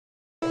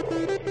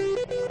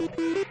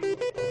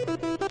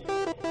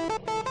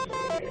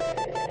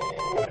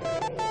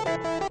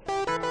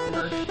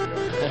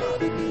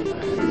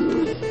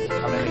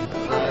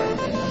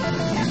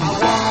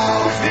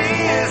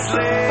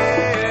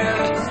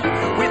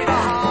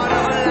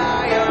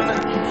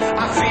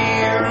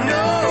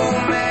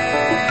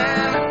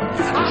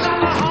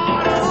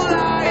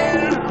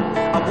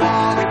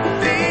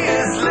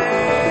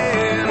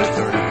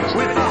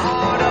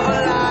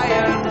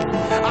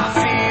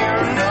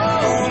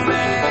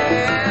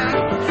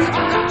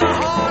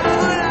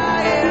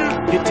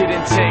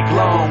Take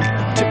long,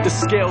 tip the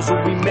scales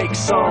when we make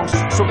songs.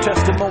 So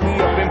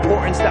testimony of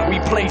importance that we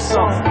place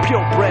on.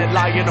 Purebred,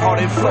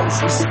 lion-hearted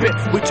flows we spit.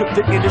 We took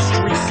the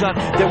industry, son,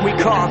 then we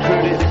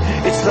conquered it.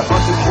 It's the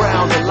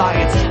underground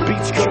alliance,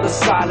 beats kill the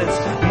silence.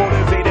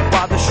 Motivated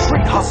by the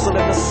street hustle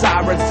and the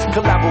sirens.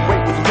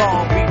 Collaborate with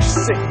Long Beach,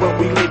 sick when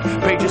we link.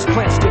 Pages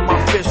clenched in my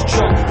fist,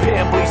 choke,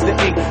 pen bleeds the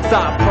ink.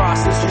 Thought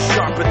process is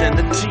sharper than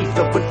the teeth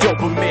of a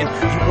Doberman.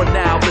 You are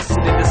now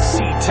listening to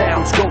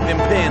C-Town's golden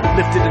pen.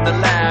 Lifted in the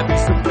lab,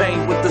 ease the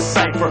pain with the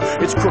cipher.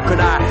 It's crooked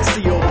eye,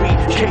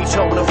 C.O.B.,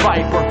 K-Tone, the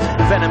viper.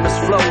 Venomous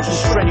flows and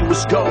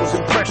strenuous goes.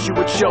 Impress you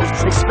with shows,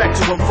 expect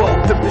to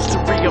evoke the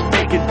mystery of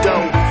making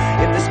dough.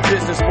 In this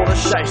business full of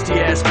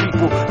shiesty ass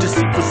people,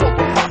 deceivers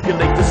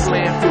overpopulate this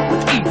land filled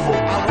with evil.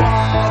 I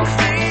walk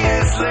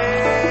this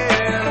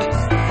land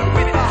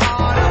with the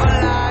heart of a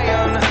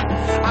lion.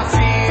 I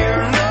fear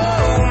no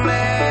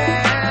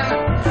man.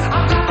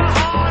 I've got the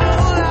heart of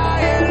a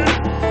lion.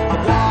 I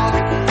walk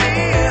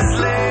this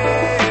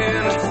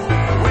land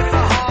with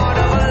the heart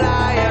of a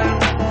lion.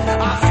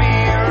 I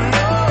fear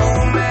no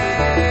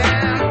man.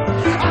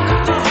 I've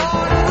got the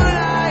heart of a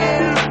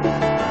lion.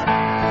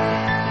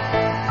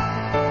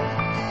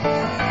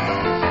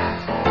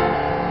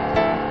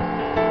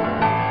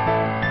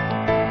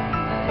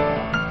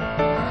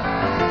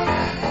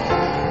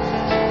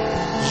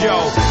 Yo,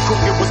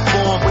 Crooked was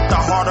born with the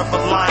heart of a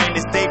lion.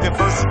 It's David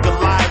versus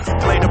Goliath. You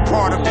played a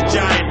part of the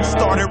giant.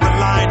 Started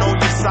relying on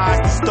your size,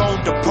 the stone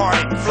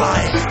departed.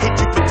 Flying, hit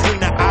you between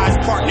the eyes,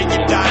 partner,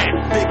 you're dying.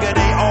 Bigger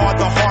they are,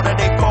 the harder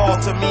they fall.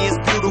 To me, it's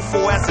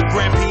beautiful as a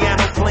grand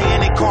piano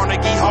playing in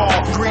Carnegie Hall.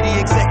 Greedy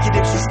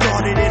executives who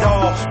started it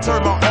all.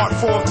 Turn my art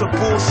form to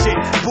bullshit.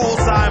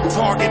 Bullseye, I'm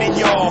targeting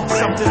y'all.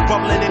 Something's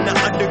bubbling in the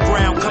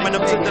underground, coming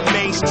up to the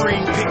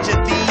mainstream. Picture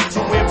these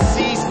two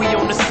MCs, we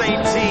on the same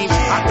team.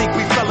 I think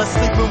we fell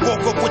asleep and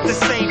woke up with the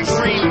same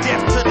dream.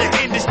 Death to the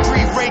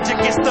industry, rage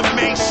against the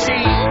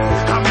machine.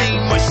 I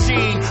mean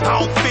machine, I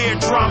don't fear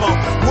drama.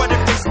 What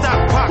if they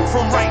stop Pac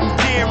from writing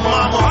Dear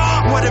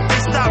Mama? What if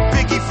they stop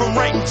Biggie from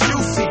writing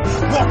Juicy?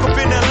 Walk up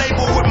in the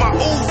label with my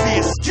Uzi,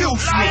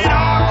 excuse me. Light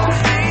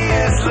off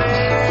this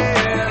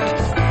land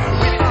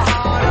with the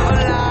heart of a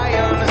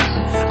lion.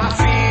 I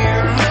fear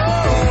no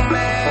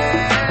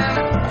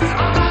man.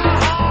 I've got the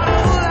heart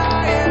of a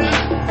lion.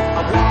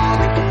 I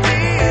walk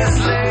this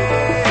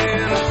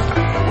land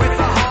with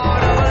the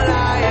heart of a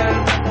lion.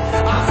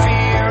 I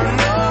fear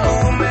no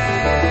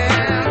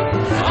man.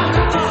 I've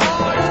got the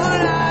heart of a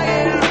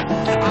lion.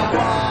 I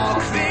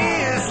walk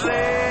this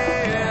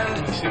land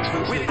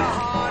with the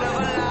heart of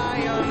a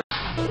lion.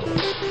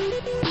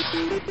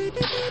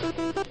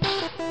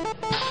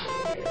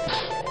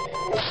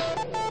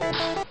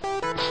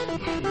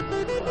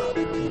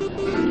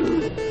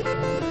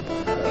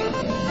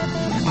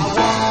 I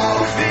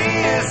walk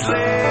this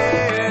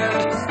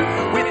land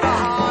with the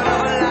heart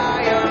of a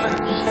lion.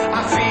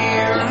 I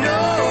fear no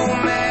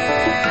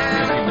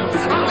man.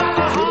 I've got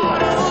the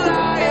heart of a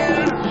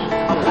lion.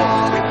 I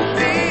walk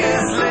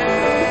this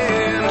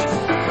land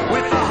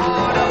with the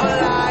heart of a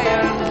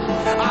lion.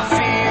 I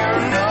fear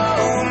no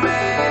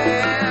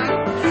man.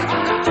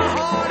 I've got the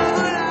heart of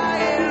a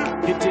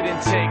lion. It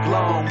didn't take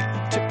long.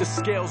 Tip the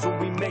scales when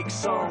we make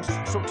songs.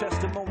 So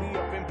testimony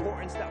of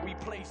importance that we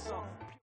place on.